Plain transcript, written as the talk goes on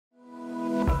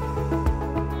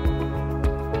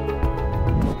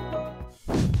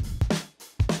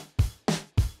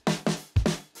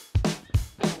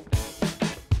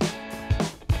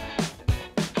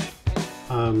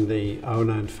the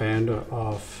owner and founder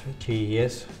of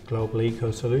GES Global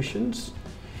Eco Solutions.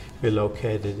 We're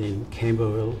located in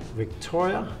Camberwell,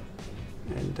 Victoria,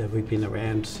 and we've been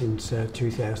around since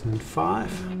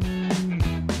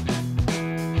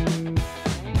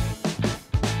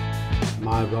 2005.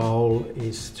 My role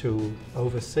is to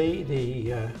oversee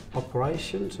the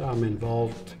operations. I'm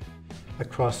involved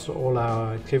across all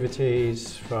our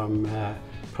activities, from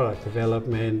product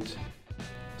development,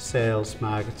 sales,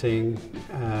 marketing,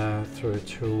 through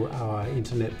to our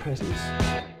internet presence.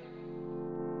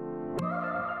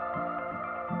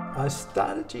 I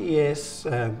started GES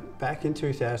back in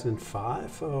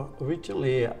 2005.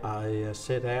 Originally, I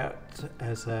set out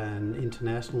as an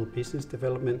international business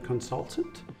development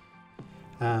consultant,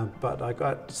 but I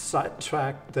got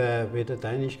sidetracked with a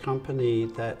Danish company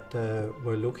that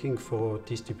were looking for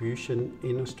distribution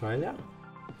in Australia.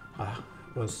 I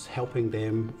was helping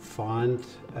them find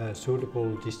a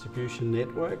suitable distribution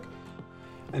network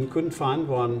and couldn't find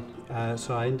one,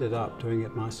 so I ended up doing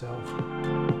it myself.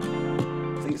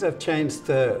 Things have changed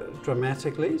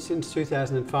dramatically since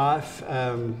 2005.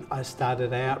 I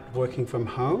started out working from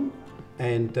home,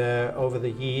 and over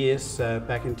the years,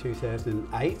 back in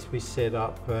 2008, we set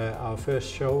up our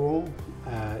first showroom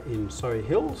in Surrey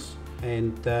Hills,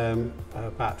 and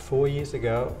about 4 years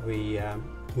ago we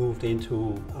moved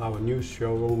into our new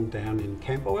showroom down in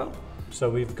Camberwell. So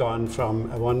we've gone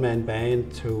from a one-man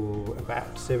band to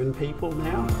about 7 people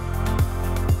now.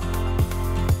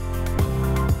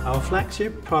 Our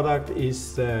flagship product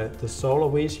is the Solar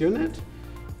Whiz unit.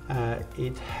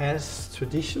 It has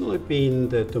traditionally been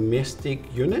the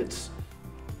domestic units,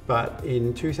 but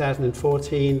in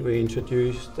 2014 we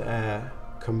introduced a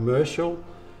commercial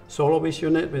Solar Whiz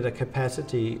unit with a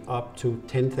capacity up to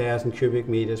 10,000 cubic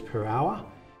meters per hour,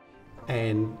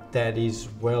 and that is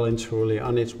well and truly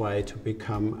on its way to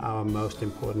become our most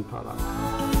important product.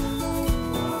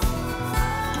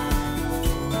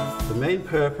 The main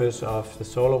purpose of the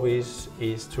Solar Whiz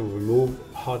is to remove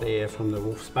hot air from the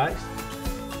roof space.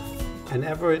 An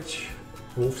average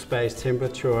roof space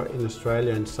temperature in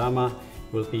Australia in summer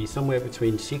will be somewhere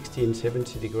between 60 and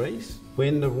 70 degrees.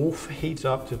 When the roof heats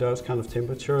up to those kind of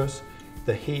temperatures,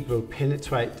 the heat will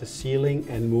penetrate the ceiling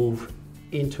and move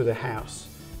into the house,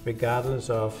 regardless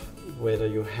of whether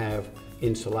you have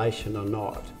insulation or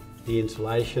not. The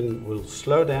insulation will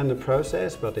slow down the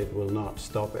process, but it will not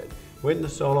stop it. When the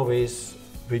Solar Whiz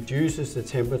reduces the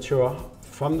temperature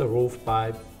from the roof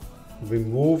by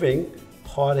removing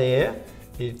hot air,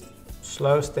 it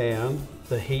slows down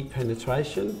the heat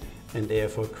penetration and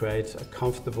therefore creates a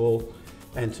comfortable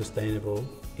and sustainable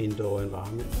indoor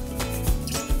environment.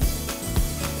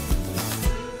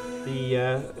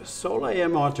 The Solar Air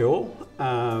Module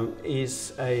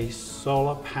is a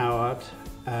solar-powered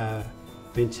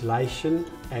ventilation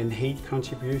and heat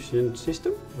contribution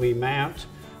system. We mount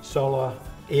solar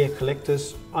air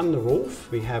collectors on the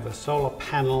roof. We have a solar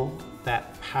panel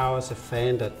that powers a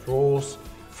fan that draws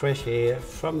fresh air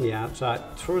from the outside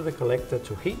through the collector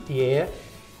to heat the air,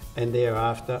 and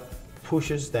thereafter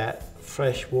pushes that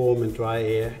fresh, warm and dry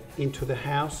air into the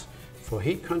house for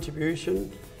heat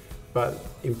contribution, but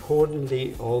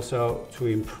importantly also to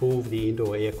improve the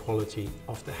indoor air quality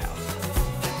of the house.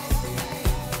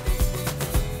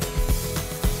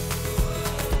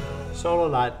 Solar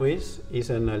Light Whiz is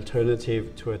an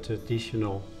alternative to a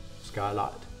traditional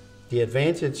skylight. The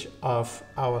advantage of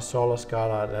our solar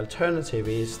skylight alternative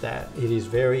is that it is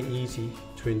very easy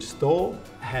to install,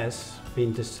 has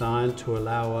been designed to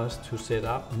allow us to set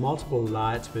up multiple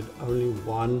lights with only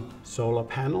one solar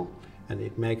panel, and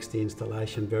it makes the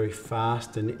installation very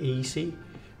fast and easy,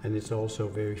 and it's also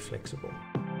very flexible.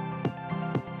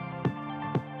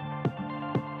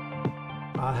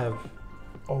 I have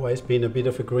always been a bit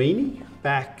of a greenie.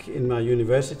 Back in my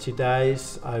university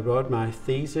days, I wrote my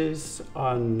thesis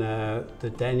on the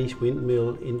Danish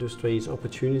windmill industry's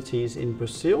opportunities in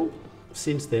Brazil.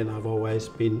 Since then, I've always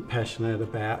been passionate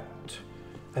about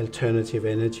alternative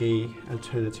energy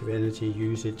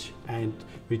usage, and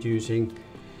reducing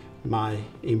my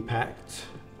impact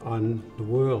on the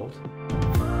world.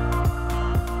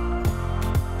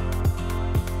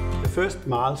 The first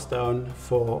milestone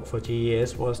for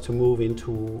GES was to move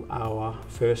into our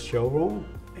first showroom,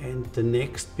 and the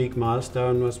next big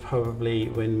milestone was probably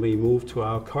when we moved to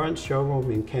our current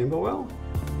showroom in Camberwell.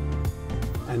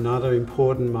 Another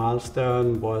important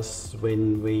milestone was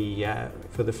when we,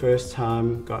 for the first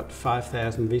time, got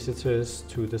 5,000 visitors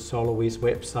to the Solar Whiz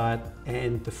website,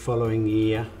 and the following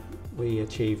year we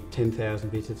achieved 10,000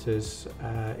 visitors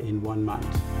in 1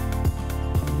 month.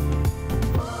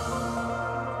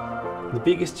 The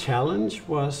biggest challenge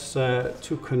was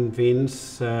to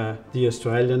convince the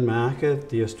Australian market,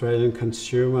 the Australian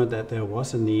consumer, that there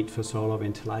was a need for solar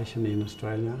ventilation in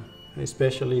Australia.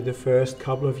 Especially the first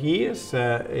couple of years,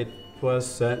 it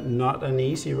was not an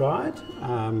easy ride.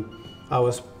 I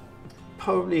was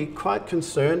probably quite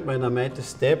concerned when I made the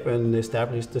step and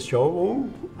established the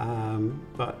showroom,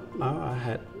 but no, I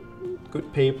had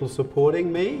good people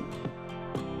supporting me.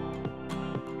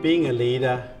 Being a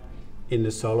leader in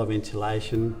the solar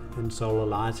ventilation and solar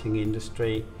lighting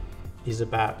industry is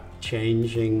about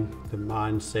changing the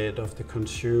mindset of the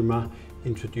consumer,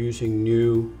 introducing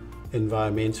new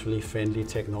environmentally friendly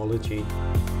technology.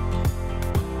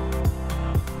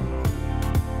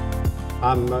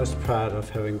 I'm most proud of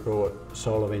having brought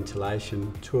solar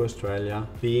ventilation to Australia,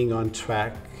 being on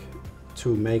track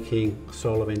to making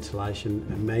solar ventilation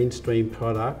a mainstream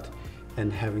product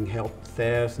and having helped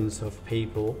thousands of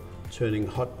people turning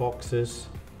hot boxes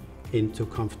into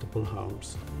comfortable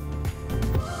homes.